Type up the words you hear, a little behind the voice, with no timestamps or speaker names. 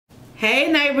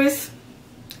Hey neighbors,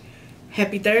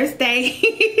 happy Thursday.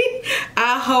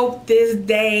 I hope this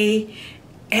day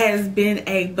has been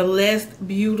a blessed,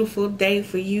 beautiful day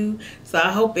for you. So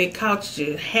I hope it caught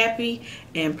you happy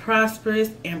and prosperous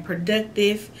and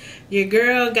productive. Your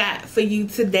girl got for you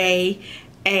today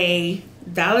a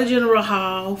Dollar General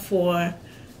haul for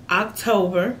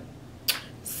October.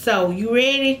 So you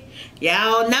ready?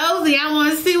 Y'all know y'all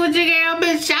want to see what your girl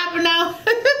been shopping on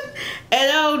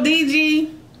at old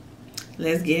DG.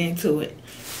 Let's get into it.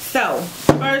 So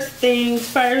first things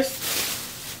first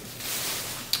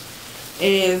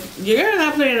is your girl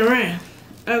not playing around.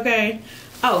 Okay.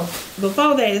 Oh,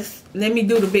 before this, let me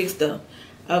do the big stuff.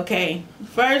 Okay.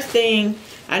 First thing,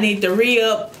 I need to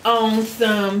re-up on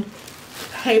some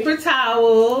paper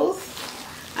towels.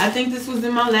 I think this was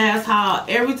in my last haul.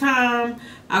 Every time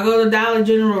I go to Dollar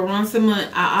General once a month,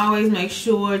 I always make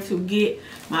sure to get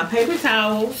my paper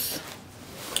towels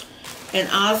and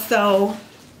also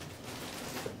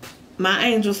my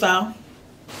angel saw.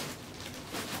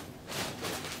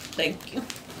 Thank you.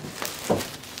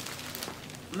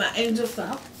 My angel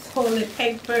saw. Toilet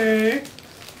paper.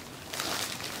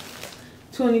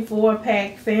 24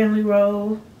 pack family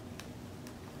roll.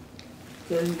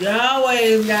 Because you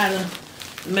always gotta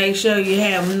make sure you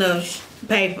have enough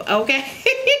paper, okay?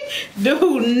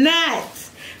 Do not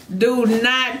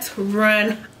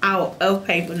run out of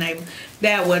paper, neighbor.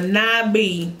 That would not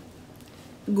be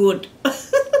good.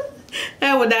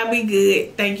 That would not be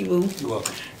good. Thank you, boo. You're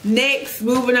welcome. Next,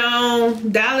 moving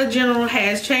on, Dollar General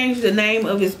has changed the name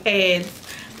of its pads.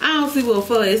 I don't see what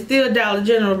for. It's still Dollar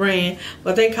General brand,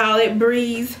 but they call it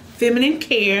Breeze Feminine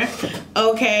Care.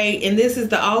 Okay, and this is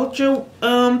the ultra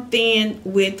thin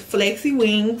with flexi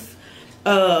wings,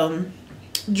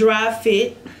 dry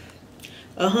fit,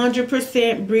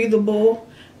 100% breathable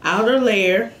outer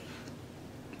layer,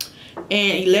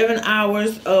 and 11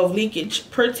 hours of leakage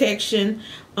protection.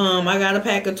 I got a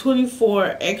pack of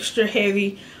 24 extra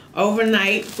heavy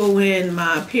overnight for when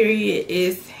my period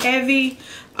is heavy.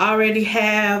 I already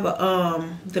have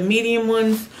the medium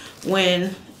ones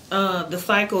when the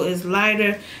cycle is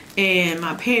lighter, and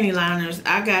my panty liners,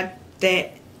 I got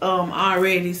that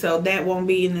already, so that won't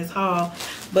be in this haul.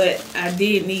 But I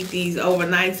did need these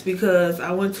overnights because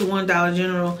I went to one Dollar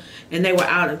General and they were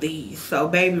out of these. So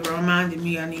baby reminded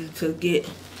me I needed to get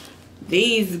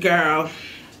these, girl.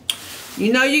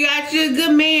 You know you got your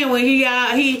good man when he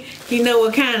know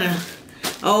what kind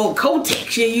of old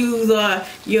Kotex you use or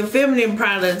your feminine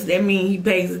products. That means he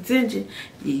pays attention.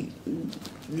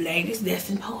 Ladies, that's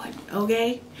important,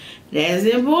 okay? That's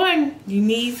important. You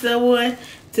need someone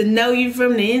to know you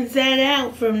from the inside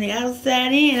out, from the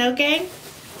outside in, okay?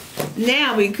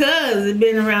 Now, because it's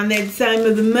been around that time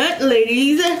of the month,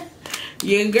 ladies,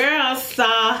 your girl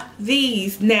saw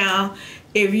these. Now,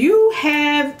 if you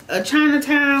have a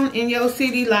Chinatown in your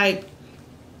city, like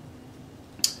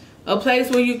a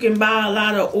place where you can buy a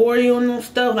lot of Oriental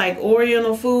stuff, like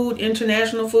Oriental food,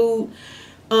 international food,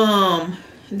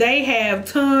 they have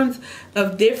tons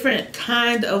of different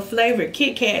kind of flavored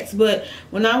Kit Kats. But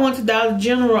when I went to Dollar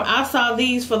General, I saw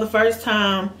these for the first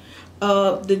time,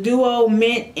 the duo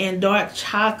mint and dark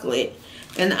chocolate.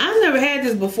 And I've never had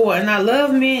this before, and I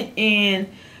love mint, and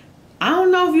I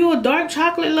don't know if you're a dark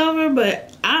chocolate lover,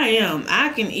 but I am. I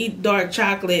can eat dark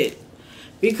chocolate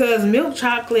because milk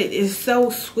chocolate is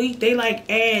so sweet. They like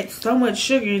add so much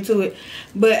sugar into it.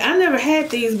 But I never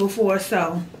had these before,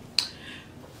 so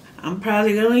I'm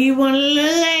probably gonna eat one a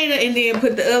little later and then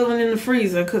put the other one in the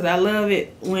freezer, because I love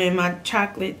it when my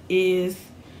chocolate is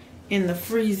in the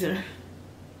freezer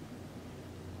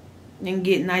and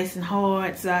get nice and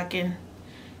hard so I can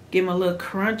get my little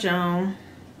crunch on.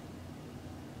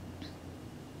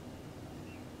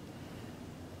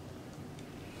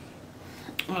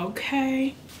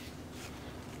 Okay.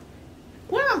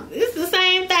 Well, it's the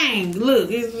same thing. Look,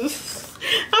 it's just,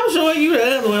 I'm showing you the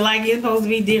other one like it's supposed to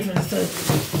be different. So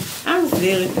I'm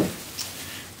silly.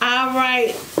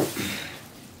 Alright.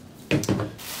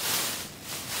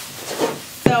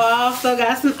 So I also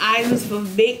got some items for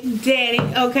Big Daddy.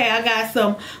 Okay, I got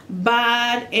some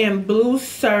Bod and Blue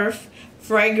Surf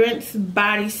fragrance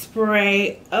body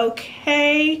spray.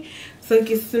 Okay. So you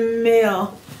can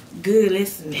smell good.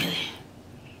 Let's smell it.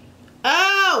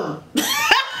 Oh!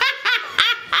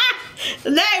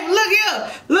 Dave, look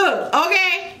here. Look,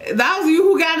 okay? Those of you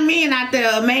who got a man out there,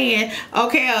 a man,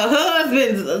 okay, a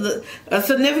husband, a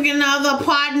significant other,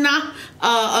 partner,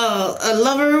 a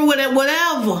lover,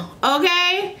 whatever,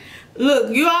 okay?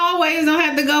 Look, you always don't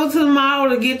have to go to the mall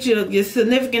to get your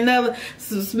significant other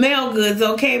some smell goods,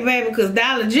 okay, baby? Because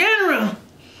Dollar General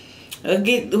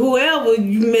get whoever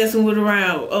you messing with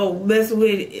around, messing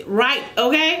with it right,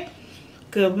 okay?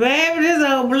 Cause baby, this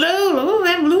old blue, ooh,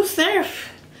 that blue surf.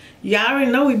 Y'all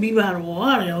already know he be by the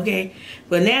water, okay?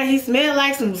 But now he smell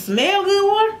like some smell good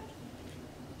water.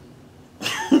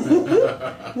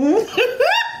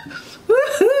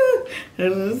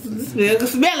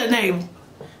 Smell it, neighbor.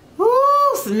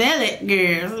 Ooh, smell it,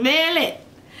 girl. Smell it.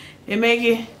 It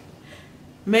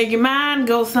make your mind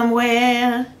go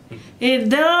somewhere it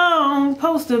don't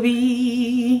supposed to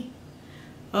be.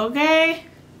 Okay?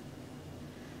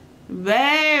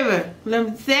 Baby, let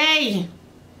me tell you.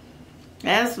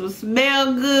 That's some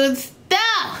smell good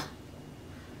stuff.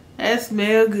 That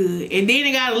smell good. And then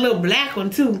it got a little black one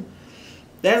too.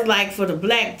 That's like for the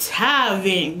black tie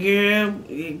event, girl.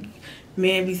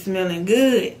 Man be smelling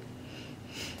good.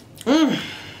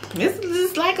 It's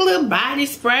just like a little body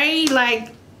spray.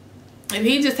 Like if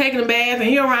he just taking a bath and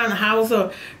he around the house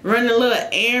or running little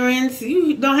errands,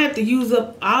 you don't have to use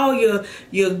up all your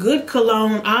good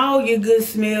cologne, all your good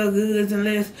smell goods,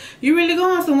 unless you really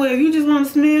going somewhere. If you just want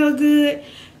to smell good,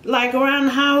 like around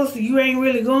the house, you ain't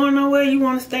really going nowhere. You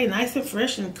want to stay nice and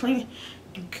fresh and clean,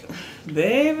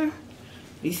 baby.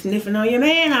 Be sniffing on your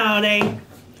man all day.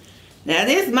 Now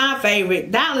this is my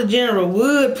favorite. Dollar General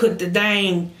would put the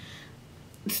dang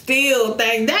still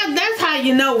thing. That's how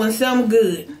you know when something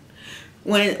good.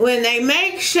 When they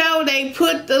make sure they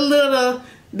put the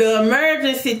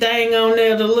emergency thing on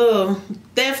there, the little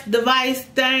theft device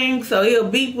thing, so it'll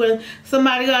beep when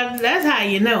somebody got. That's how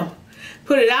you know.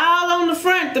 Put it all on the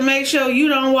front to make sure you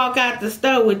don't walk out the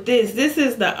store with this. This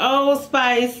is the Old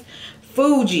Spice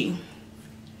Fuji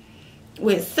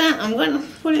with some. I'm gonna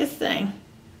put this thing.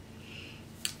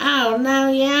 I don't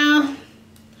know, y'all.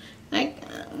 Like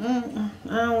I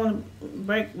don't want to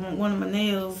break one of my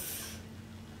nails.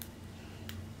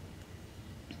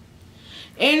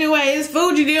 Anyway, it's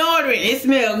Fuji deodorant. It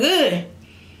smells good.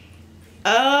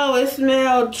 Oh, it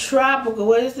smells tropical.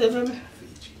 What is it?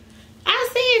 I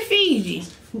said Fiji.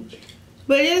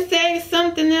 But it says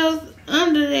something else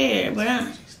under there. But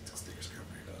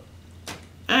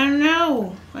I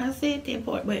know. I said that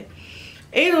part. But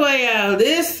anyway, y'all,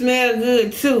 this smells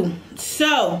good too.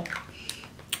 So,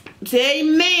 tell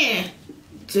your man,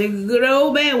 take a good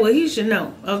old bath. Well, he should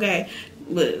know. Okay.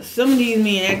 But some of these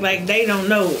men act like they don't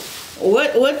know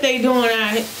what they doing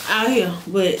out here.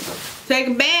 But take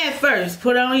a bath first.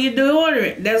 Put on your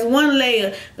deodorant. That's one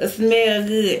layer of smell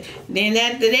good. Then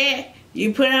after that,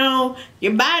 you put on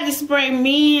your body spray,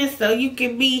 men, so you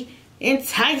can be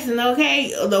enticing,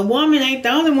 okay? The woman ain't the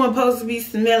only one supposed to be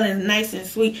smelling nice and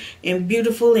sweet and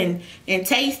beautiful and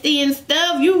tasty and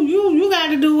stuff. You got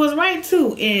to do what's right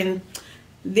too. And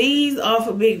these are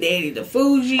for Big Daddy. The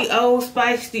Fuji Old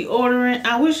Spice deodorant.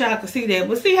 I wish I could see that.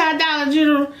 But see how Dollar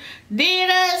General did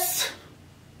us?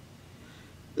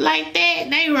 Like that?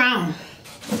 They wrong.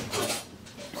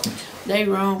 They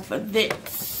wrong for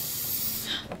this.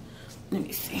 Let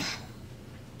me see.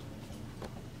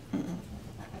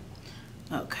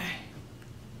 Okay.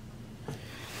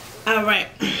 Alright.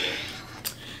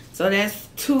 So that's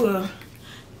two of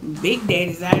Big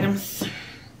Daddy's items.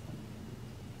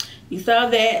 You saw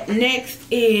that. Next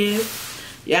is,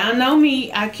 y'all know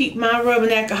me, I keep my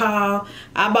rubbing alcohol.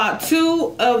 I bought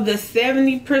 2 of the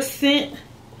 70%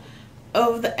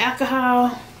 of the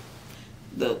alcohol.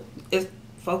 It's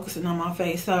focusing on my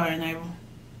face. Sorry, neighbor.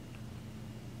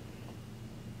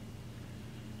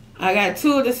 I got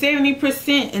 2 of the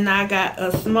 70% and I got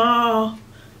a small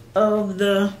of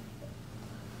the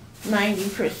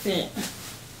 90%.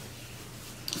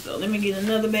 So let me get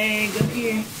another bag up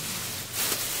here.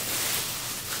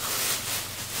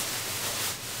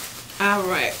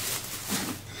 Alright,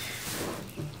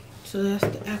 so that's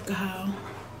the alcohol.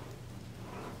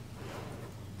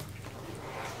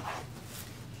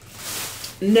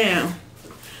 Now,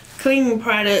 cleaning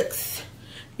products.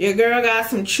 Your girl got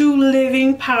some True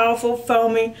Living Powerful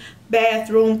Foaming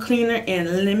Bathroom Cleaner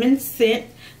and Lemon Scent.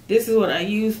 This is what I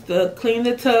use to clean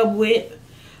the tub with.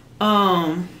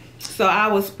 So I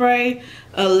will spray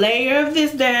a layer of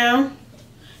this down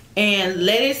and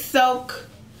let it soak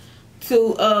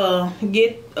to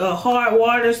get hard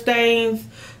water stains,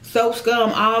 soap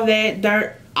scum, all that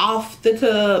dirt off the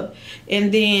tub,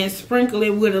 and then sprinkle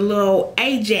it with a little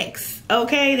Ajax.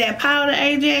 Okay, that powder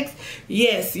Ajax.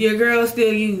 Yes, your girl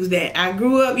still use that. I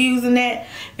grew up using that,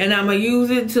 and I'm gonna use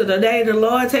it till the day the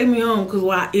Lord take me home, because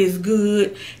why? It's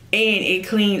good and it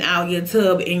clean out your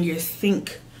tub and your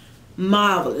sink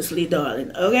marvelously,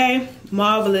 darling. Okay,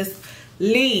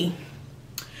 marvelously.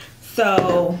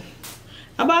 So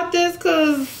I bought this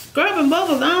because scrubbing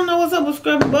bubbles, I don't know what's up with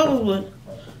scrubbing bubbles, but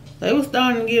they were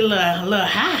starting to get a little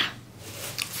high.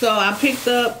 So I picked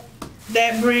up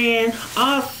that brand.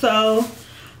 Also,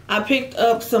 I picked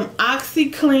up some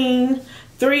OxyClean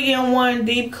 3-in-1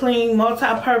 deep clean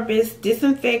multi-purpose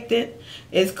disinfectant.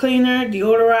 It's cleaner,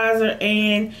 deodorizer,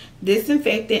 and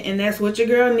disinfectant, and that's what your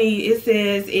girl needs. It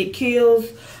says it kills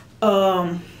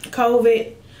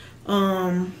COVID,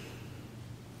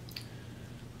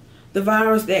 the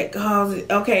virus that causes,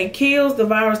 kills the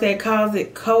virus that causes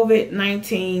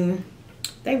COVID-19.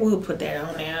 They will put that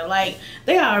on there. Like,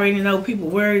 they already know people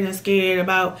worried and scared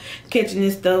about catching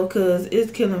this stuff because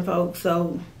it's killing folks.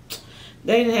 So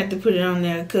they didn't have to put it on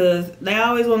there because they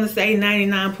always want to say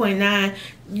 99.9.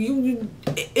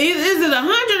 Is it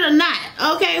 100 or not?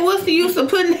 Okay, what's the use of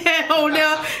putting that on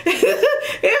there?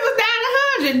 It was down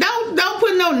 100. Don't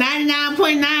put no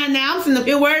 99.9 now. I'm sitting up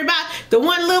here worried about the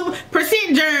 1 little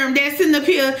percent germ that's sitting up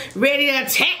here ready to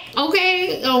attack,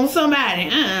 okay, on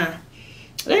somebody.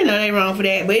 They know they wrong for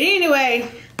that. But anyway,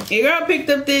 your girl picked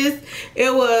up this.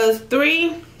 It was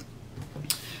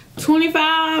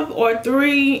 $3.25 or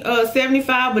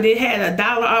 $3.75, but it had a $1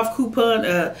 off coupon,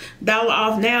 a $1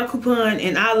 off now coupon,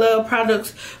 and I love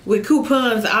products with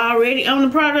coupons already on the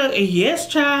product. And yes,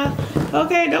 child.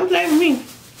 Okay, don't play with me.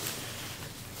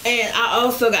 And I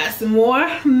also got some more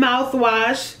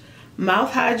mouthwash.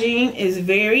 Mouth hygiene is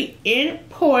very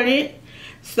important.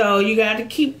 So you got to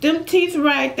keep them teeth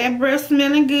right, that breath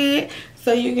smelling good,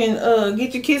 so you can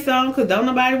get your kiss on, because don't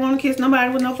nobody want to kiss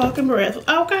nobody with no fucking breath.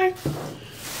 Okay?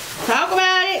 Talk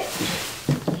about it.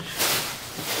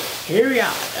 Here we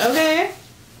are. Okay?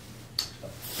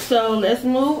 So let's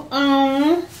move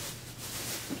on.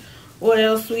 What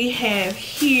else we have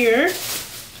here?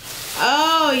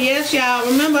 Oh, yes, y'all.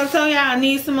 Remember I told y'all I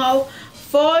need some more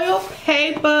foil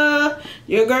paper.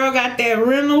 Your girl got that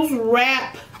Reynolds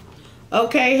wrap.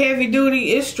 Okay, heavy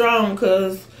duty. It's strong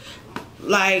because,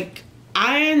 like,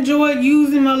 I enjoyed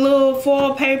using my little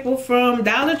foil paper from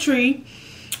Dollar Tree.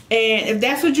 And if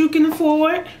that's what you can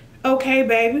afford, okay,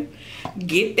 baby,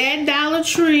 get that Dollar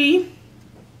Tree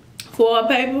foil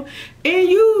paper and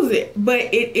use it.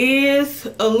 But it is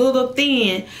a little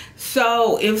thin.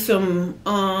 So if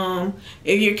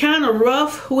you're kind of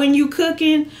rough when you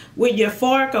cooking with your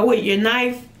fork or with your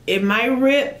knife, it might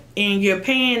rip. And your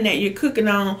pan that you're cooking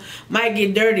on might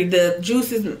get dirty. The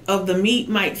juices of the meat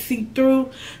might seep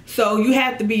through. So you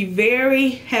have to be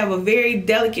have a very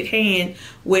delicate hand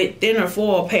with thinner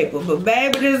foil paper. But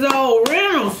baby, this old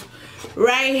Reynolds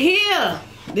right here,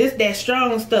 this that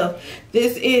strong stuff.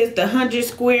 This is the 100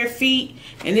 square feet,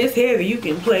 and it's heavy. You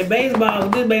can play baseball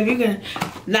with this, baby. You can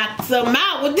knock something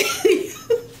out with this.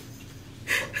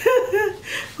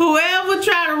 Whoever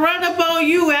try to run up on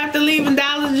you after leaving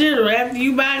Dollar General, after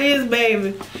you buy this,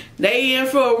 baby, they in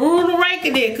for a rude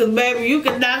awakening, because, baby, you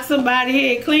can knock somebody's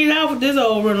head clean off with this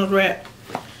old Reynolds wrap.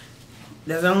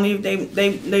 That's only if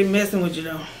they messing with you,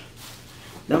 though.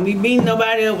 Don't be beating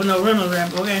nobody up with no Reynolds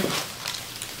wrap, okay?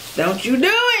 Don't you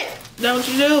do it. Don't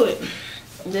you do it.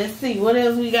 Let's see, what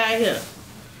else we got here?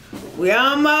 We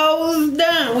almost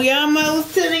done. We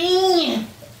almost to the end.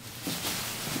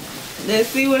 Let's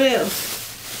see what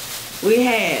else we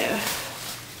have.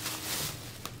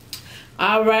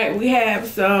 All right, we have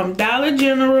some Dollar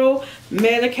General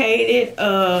medicated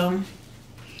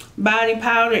body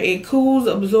powder. It cools,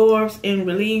 absorbs, and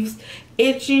relieves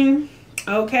itching.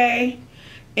 Okay,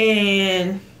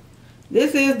 and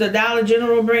this is the Dollar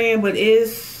General brand, but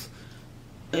it's,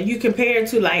 you compare it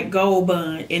to like Gold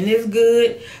Bond, and it's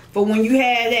good for when you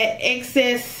have that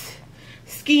excess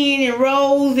skin and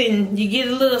rolls and you get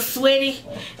a little sweaty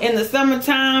in the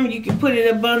summertime. You can put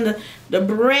it up under the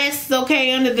breasts,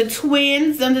 okay, under the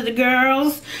twins, under the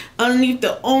girls, underneath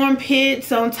the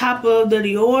armpits, on top of the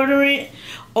deodorant,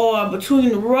 or between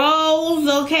the rolls,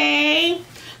 okay,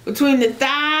 between the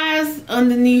thighs,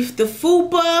 underneath the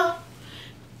fupa,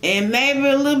 and maybe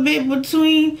a little bit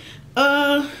between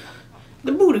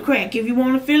the booty crack if you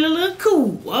want to feel a little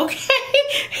cool, okay?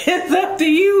 It's up to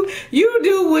you. You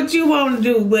do what you want to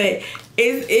do, but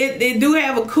it do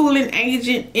have a cooling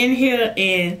agent in here,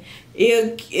 and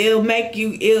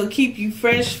it'll keep you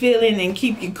fresh feeling and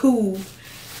keep you cool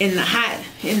in the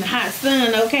hot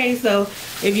sun, okay? So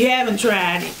if you haven't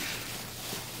tried it,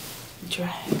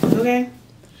 try it, okay?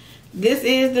 This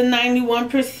is the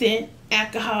 91%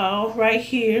 alcohol right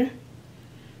here,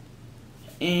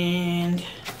 and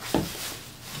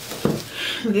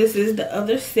this is the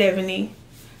other 70.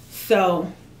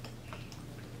 So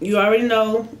you already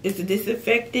know it's a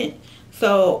disinfectant.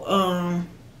 So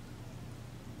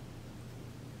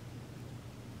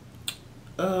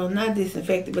not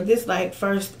disinfectant, but this like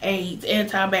first aid,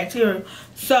 antibacterial.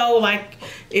 So like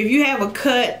if you have a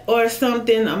cut or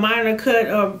something, a minor cut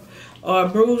or or a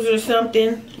bruise or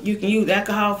something, you can use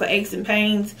alcohol for aches and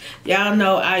pains. Y'all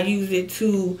know I use it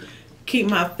to keep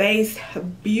my face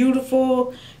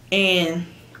beautiful, and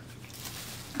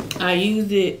I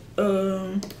use it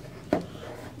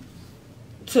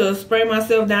to spray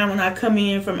myself down when I come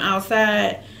in from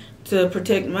outside to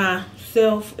protect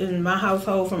myself and my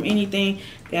household from anything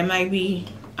that might be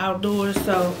outdoors.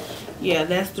 So yeah,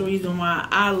 that's the reason why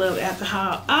I love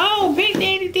alcohol. Oh, Big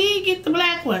Daddy did get the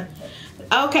black one.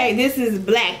 Okay, this is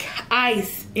black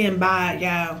ice imbibe,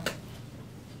 y'all.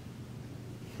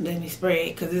 Let me spray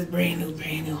it because it's brand new,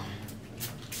 brand new.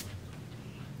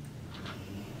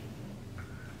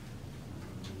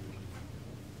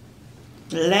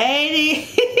 Lady,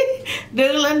 do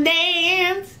a little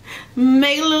dance,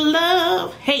 make a little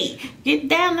love. Hey, get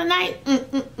down tonight.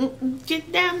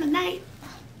 Get down tonight.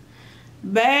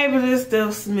 Baby, this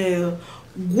stuff smells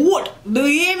good. Do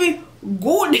you hear me?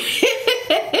 Good.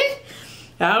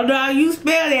 I don't know how you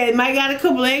spell that. It might got a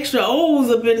couple extra O's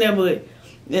up in there, but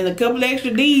and a couple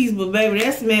extra D's, but baby,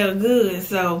 that smells good.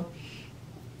 So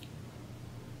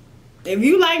if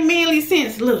you like manly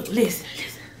sense, look, listen,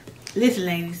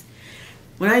 ladies.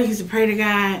 When I used to pray to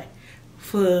God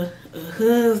for a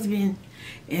husband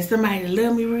and somebody to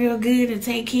love me real good and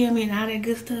take care of me and all that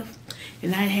good stuff,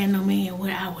 and I didn't have no man, what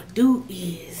I would do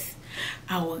is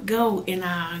I would go and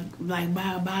I like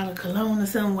buy a bottle of cologne or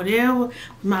something, whatever,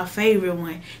 my favorite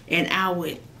one, and I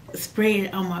would spray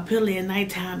it on my pillow at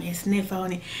nighttime and sniff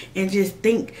on it and just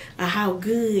think of how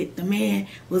good the man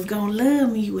was gonna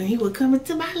love me when he would come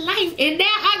into my life. And now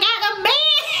I got a man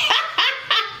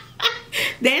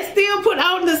that still put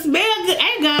on the smell good.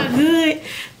 Ain't God good?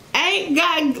 Ain't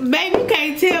God, baby, you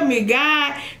can't tell me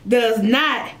God does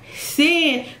not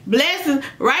send blessings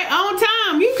right on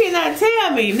time. You cannot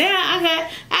tell me. Now I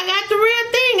got the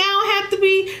real thing. I don't have to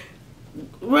be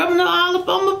rubbing it all up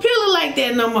on my pillow like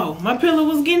that no more. My pillow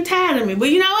was getting tired of me. But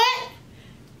you know what?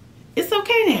 It's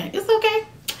okay now. It's okay.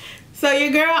 So your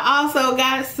girl also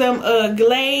got some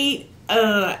Glade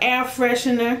air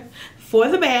freshener for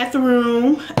the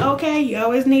bathroom. Okay, you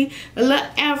always need a little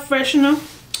air freshener.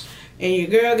 And your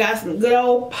girl got some good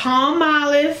old palm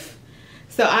olive,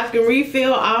 so I can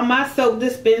refill all my soap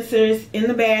dispensers in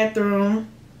the bathroom.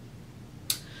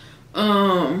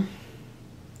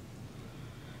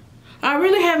 I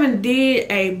really haven't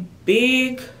did a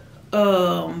big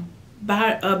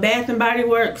Bath and Body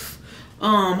Works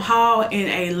haul in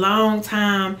a long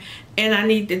time, and I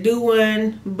need to do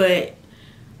one, but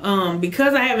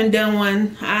because I haven't done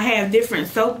one, I have different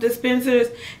soap dispensers,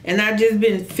 and I've just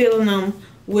been filling them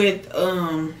with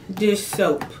dish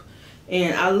soap.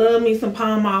 And I love me some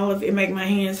palm olive. It makes my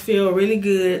hands feel really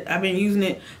good. I've been using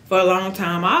it for a long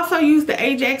time. I also use the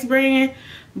Ajax brand,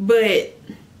 but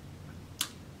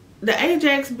the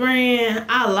Ajax brand,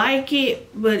 I like it,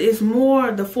 but it's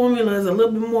more, the formula is a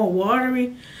little bit more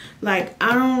watery. Like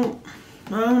I don't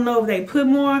know if they put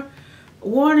more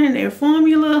water in their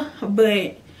formula,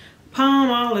 but palm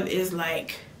olive is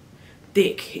like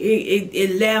thick.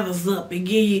 It lavers up. It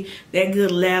gives you that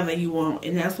good lather you want,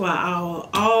 and that's why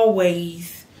I'll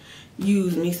always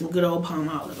use me some good old palm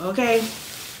olive. Okay,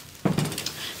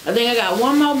 I think I got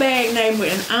one more bag, neighbor,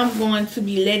 and I'm going to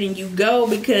be letting you go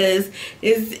because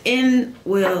it's in,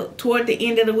 well, toward the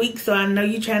end of the week, so I know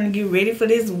you're trying to get ready for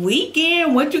this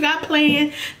weekend. What you got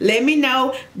planned? Let me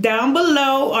know down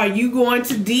below. Are you going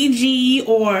to DG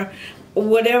or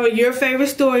whatever your favorite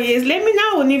store is? Let me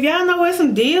know. And if y'all know where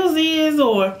some deals is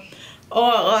or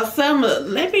some,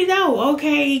 let me know.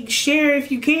 Okay, share if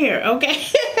you care. Okay.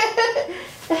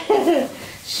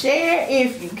 Share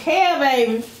if you care,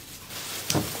 baby.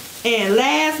 And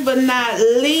last but not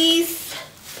least,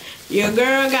 your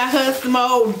girl got her some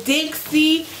old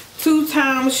Dixie 2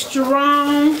 times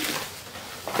strong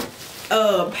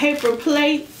paper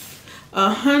plates,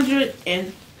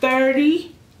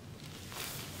 130.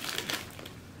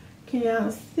 Can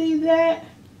y'all see that?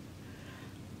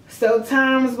 So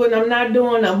times when I'm not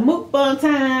doing a mukbang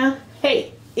time,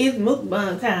 hey, it's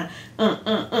mukbang time.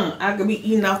 I could be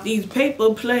eating off these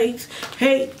paper plates.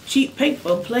 Hey, cheap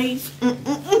paper plates. Okay,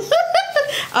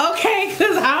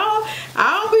 cause I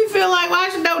don't be feeling like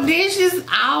washing no dishes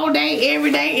all day,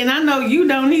 every day, and I know you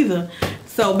don't either.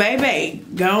 So baby,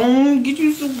 go on, get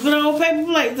you some good old paper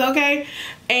plates, okay?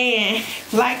 And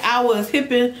like I was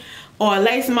hipping or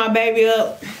lacing my baby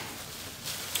up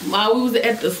while we was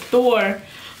at the store,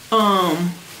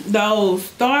 those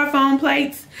styrofoam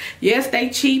plates, yes,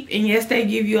 they cheap, and yes, they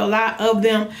give you a lot of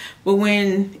them, but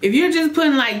if you're just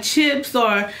putting like chips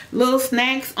or little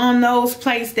snacks on those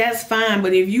plates, that's fine.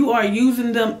 But if you are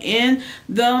using them in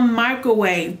the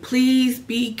microwave, please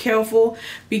be careful,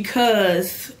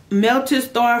 because melted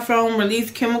styrofoam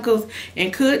release chemicals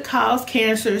and could cause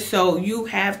cancer, so you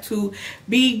have to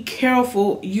be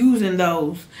careful using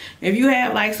those. If you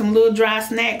have like some little dry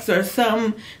snacks or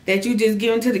something that you just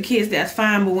giving to the kids, that's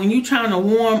fine. But when you trying to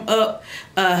warm up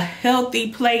a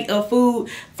healthy plate of food,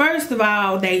 first of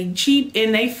all, they cheap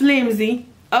and they flimsy,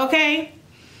 okay?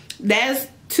 That's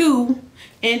 2.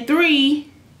 And 3,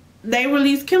 they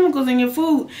release chemicals in your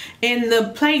food and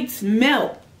the plates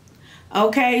melt.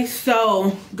 Okay,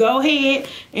 so go ahead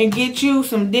and get you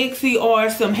some Dixie or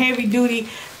some heavy duty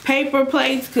paper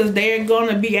plates, because they're going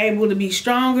to be able to be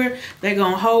stronger. They're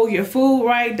going to hold your food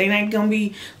right. They ain't going to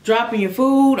be dropping your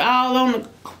food all on the...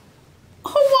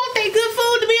 Who want their good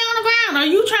food to be on the ground? Are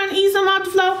you trying to eat something off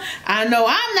the floor? I know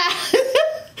I'm not.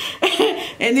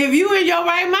 And if you in your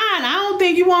right mind, I don't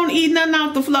think you want to eat nothing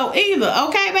off the floor either.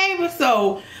 Okay, baby?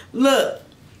 So, look.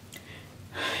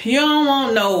 You don't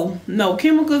want no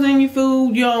chemicals in your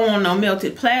food. You don't want no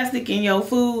melted plastic in your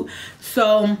food.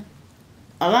 So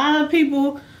a lot of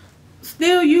people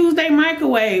still use their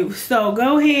microwave. So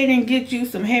go ahead and get you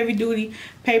some heavy duty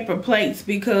paper plates,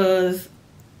 because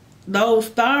those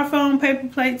styrofoam paper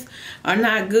plates are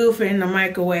not good for in the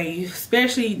microwave,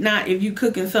 especially not if you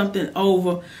cooking something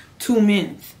over 2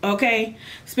 minutes. Okay,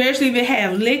 especially if it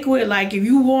have liquid, like if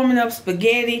you warming up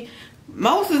spaghetti.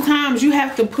 Most of the times you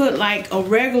have to put like a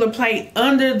regular plate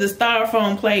under the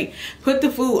styrofoam plate. Put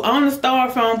the food on the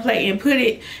styrofoam plate and put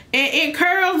it, and it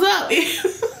curls up.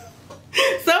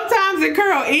 Sometimes it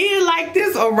curl in like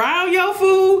this around your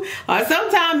food, or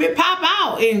sometimes it pop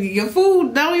out and your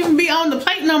food don't even be on the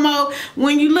plate no more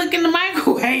when you look in the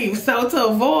microwave. So to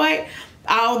avoid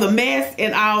all the mess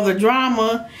and all the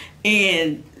drama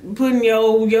and putting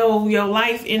your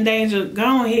life in danger,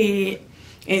 go ahead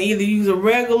and either use a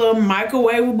regular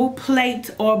microwavable plate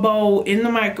or bowl in the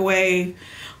microwave,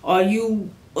 or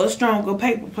you a stronger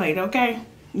paper plate. Okay,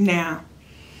 now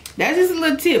that's just a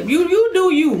little tip. You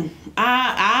do you.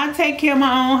 I take care of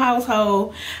my own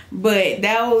household, but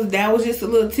that was just a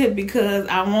little tip, because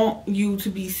I want you to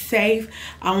be safe.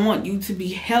 I want you to be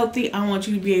healthy. I want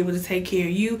you to be able to take care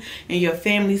of you and your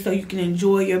family, so you can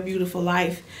enjoy your beautiful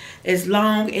life as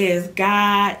long as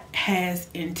God has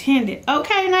intended.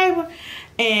 Okay, neighbor.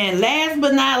 And last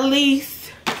but not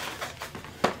least,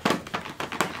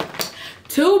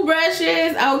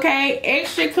 toothbrushes. Okay,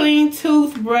 extra clean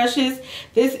toothbrushes.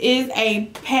 This is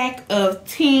a pack of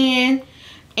 10,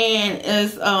 and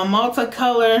it's a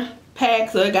multicolor pack,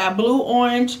 so it got blue,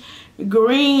 orange,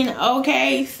 green.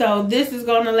 Okay, so this is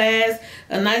gonna last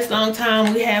a nice long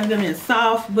time. We have them in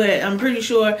soft, but I'm pretty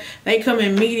sure they come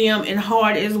in medium and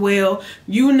hard as well.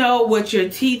 You know what your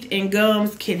teeth and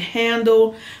gums can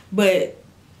handle, but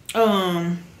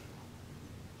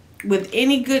with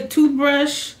any good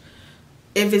toothbrush,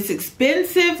 if it's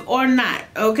expensive or not,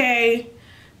 okay,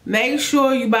 make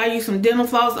sure you buy you some dental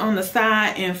floss on the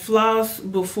side and floss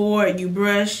before you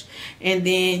brush, and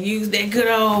then use that good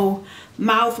old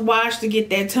mouthwash to get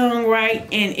that tongue right.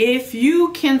 And if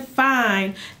you can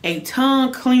find a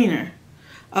tongue cleaner,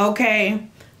 okay,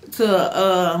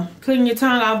 to clean your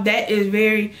tongue off, that is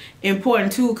very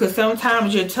important too, because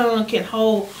sometimes your tongue can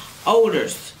hold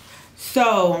odors.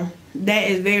 So that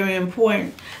is very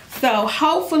important. So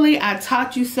hopefully I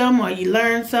taught you some, or you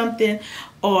learned something,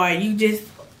 or you just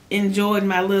enjoyed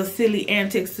my little silly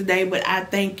antics today. But I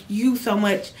thank you so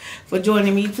much for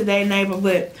joining me today, neighbor.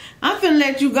 But I'm finna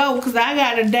let you go, because I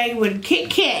got a date with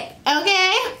Kit Kat,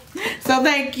 okay? So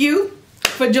thank you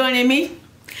for joining me,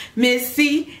 Miss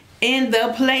C, in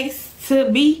the place to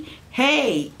be.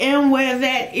 Hey, and where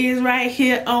that is right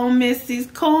here on Missy's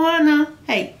Corner.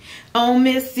 Hey, on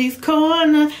Missy's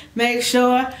Corner. Make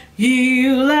sure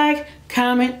you like,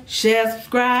 comment, share,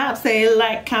 subscribe. Say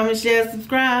like, comment, share,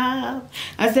 subscribe.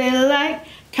 I say like,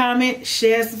 comment,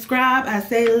 share, subscribe. I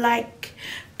say like,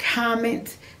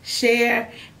 comment, share,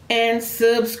 and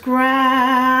subscribe,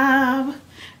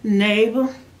 neighbor.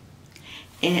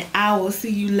 And I will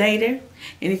see you later.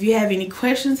 And if you have any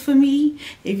questions for me,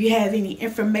 if you have any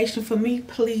information for me,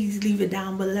 please leave it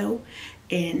down below.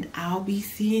 And I'll be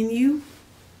seeing you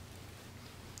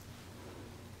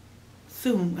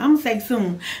soon. I'm gonna say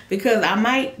soon, because I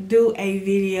might do a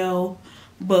video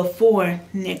before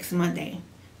next Monday,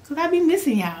 because I be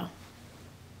missing y'all.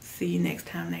 See you next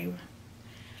time, neighbor.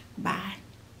 Bye.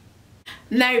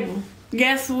 Neighbor,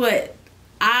 guess what?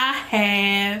 I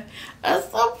have a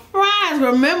surprise.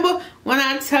 Remember when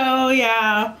I told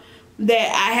y'all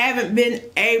that I haven't been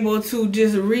able to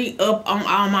just re-up on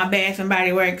all my Bath and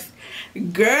Body Works?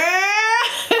 Girl,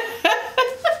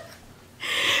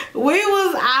 we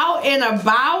was out and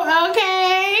about,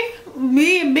 okay?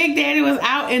 Me and Big Daddy was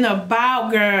out and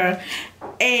about, girl.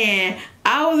 And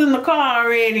I was in the car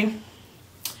already.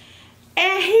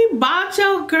 And he bought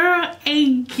your girl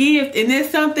a gift. And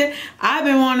it's something I've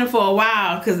been wanting for a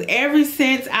while. Because ever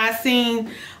since I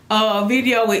seen a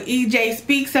video with EJ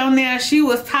Speaks on there, she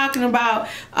was talking about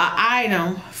an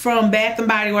item from Bath and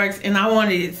Body Works. And I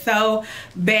wanted it so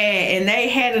bad. And they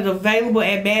had it available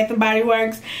at Bath and Body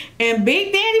Works. And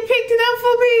Big Daddy picked it up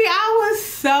for me. I was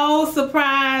so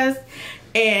surprised.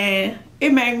 And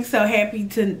it made me so happy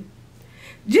to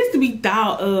just to be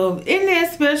thought of. Isn't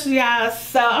that special, y'all?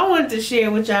 So I wanted to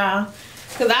share with y'all,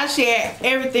 because I share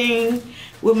everything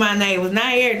with my neighbors.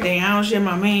 Not everything. I don't share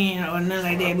my man or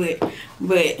nothing like that,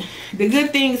 but the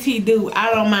good things he do, I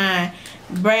don't mind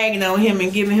bragging on him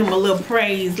and giving him a little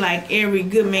praise like every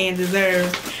good man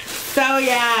deserves. So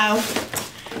y'all,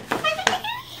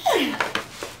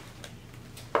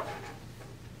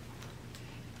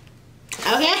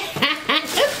 okay.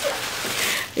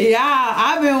 Y'all,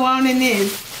 I've been wanting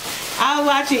this. I was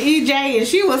watching EJ and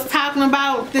she was talking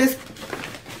about this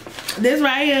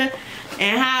right here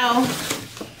and how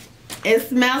it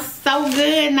smells so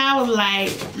good, and I was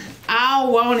like, I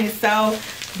want it so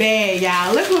bad,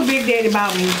 y'all. Look what Big Daddy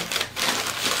bought me.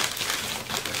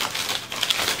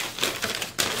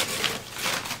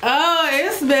 Oh,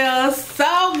 it smells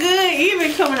so good,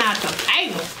 even coming out the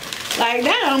paper. Like,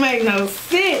 that don't make no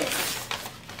sense.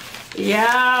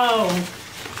 Yo.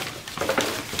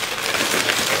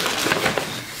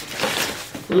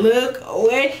 Look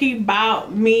what he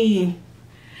bought me.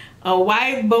 A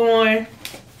white-born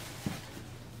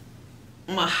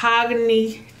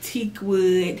mahogany teak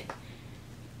wood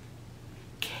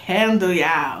candle,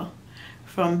 y'all,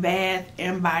 from Bath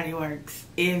and Body Works.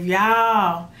 If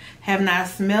y'all have not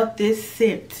smelt this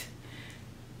scent,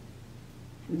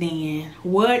 then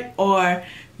what are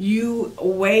you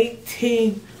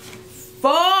waiting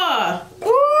for?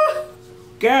 Ooh,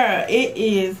 girl, it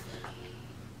is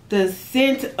the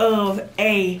scent of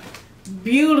a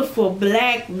beautiful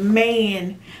black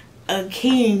man, a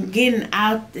king, getting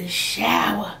out the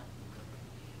shower.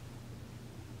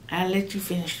 I'll let you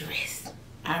finish the rest.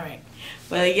 Alright.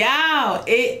 But y'all,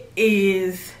 it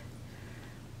is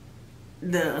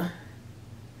the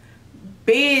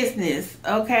business,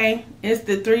 okay? It's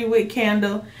the 3-wick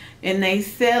candle, and they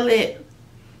sell it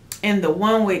in the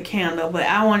 1-wick candle, but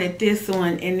I wanted this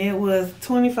one, and it was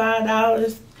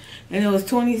 $25, and it was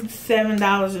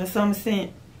 $27 and some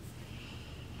cent.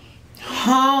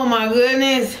 Oh my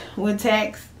goodness, with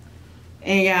tax.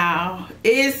 And y'all,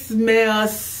 it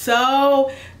smells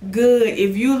so good.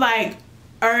 If you like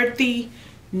earthy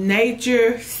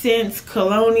nature scents,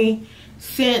 cologne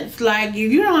scents, like if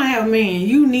you don't have a man,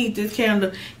 you need this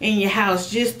candle in your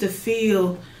house just to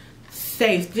feel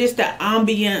safe. Just the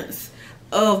ambience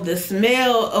of the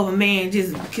smell of a man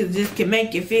just can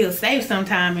make you feel safe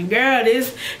sometime. And girl,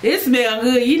 this smell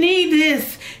good. You need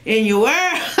this in your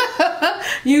world.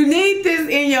 You need this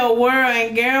in your world.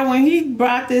 And girl, when he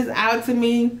brought this out to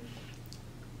me,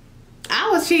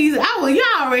 I was cheesing.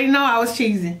 Y'all already know I was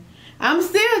cheesing. I'm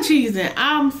still cheesing.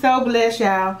 I'm so blessed,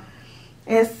 y'all,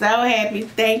 and so happy.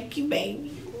 Thank you,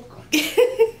 baby.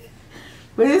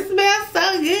 But it smells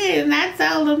so good, and I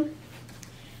told him,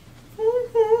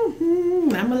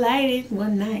 I'ma light it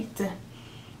one night.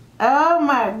 Oh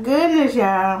my goodness,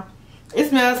 y'all. It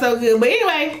smells so good. But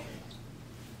anyway,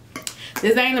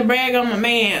 this ain't a brag on my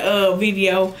man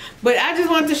video. But I just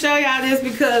wanted to show y'all this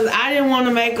because I didn't want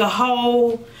to make a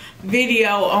whole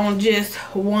video on just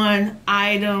one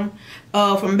item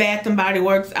from Bath and Body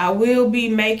Works. I will be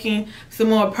making some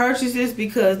more purchases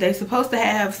because they're supposed to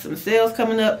have some sales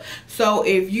coming up. So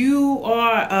if you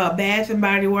are a Bath and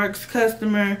Body Works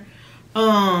customer,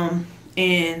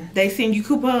 and they send you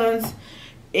coupons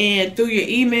and through your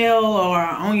email or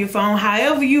on your phone,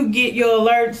 however you get your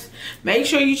alerts, make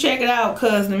sure you check it out,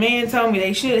 because the man told me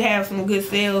they should have some good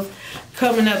sales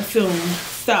coming up soon.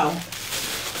 So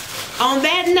on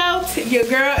that note, your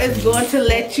girl is going to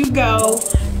let you go,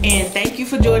 and thank you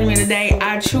for joining me today.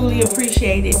 I truly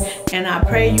appreciate it, and I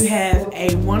pray you have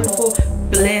a wonderful,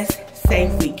 blessed,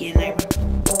 safe weekend, neighbor.